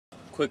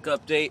quick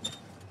update.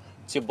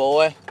 It's your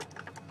boy.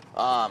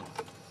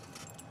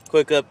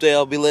 Quick update.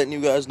 I'll be letting you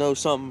guys know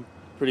something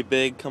pretty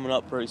big coming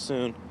up pretty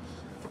soon.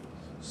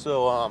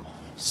 So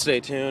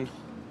stay tuned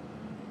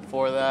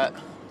for that.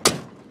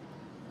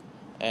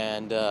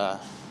 And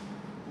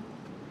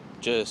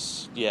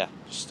just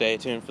stay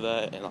tuned for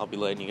that, and I'll be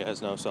letting you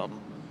guys know something.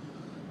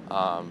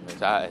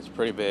 It's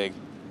pretty big.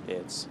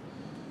 It's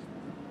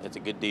a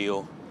good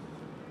deal.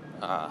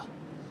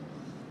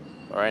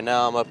 Right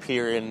now I'm up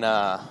here in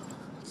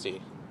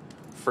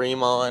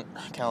Fremont,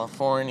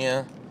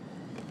 California,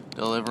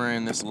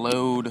 delivering this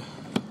load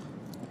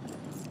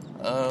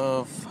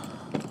of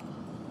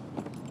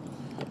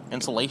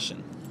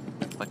insulation.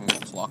 If I can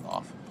get this lock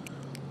off.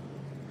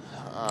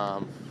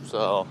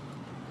 So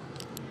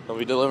I'll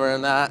be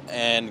delivering that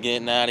and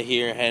getting out of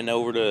here, heading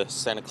over to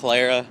Santa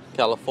Clara,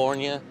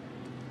 California,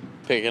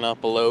 picking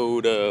up a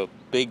load of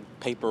big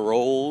paper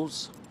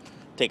rolls,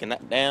 taking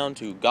that down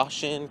to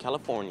Goshen,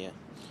 California.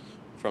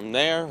 From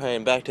there,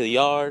 heading back to the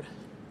yard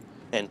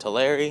in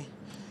Tulare,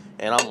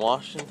 and I'm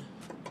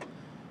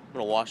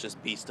gonna wash this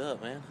beast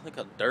up, man. Look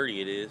how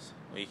dirty it is.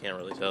 Well, you can't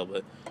really tell,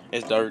 but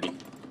it's dirty.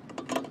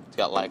 It's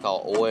got like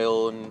all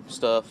oil and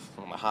stuff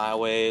from the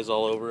highways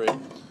all over it.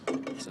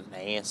 It's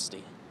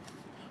nasty.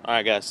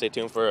 Alright guys, stay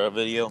tuned for a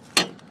video,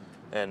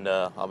 and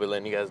I'll be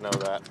letting you guys know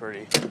that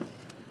pretty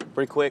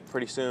quick,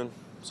 pretty soon.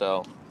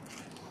 So,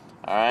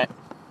 alright,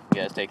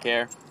 you guys take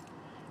care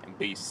and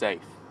be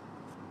safe.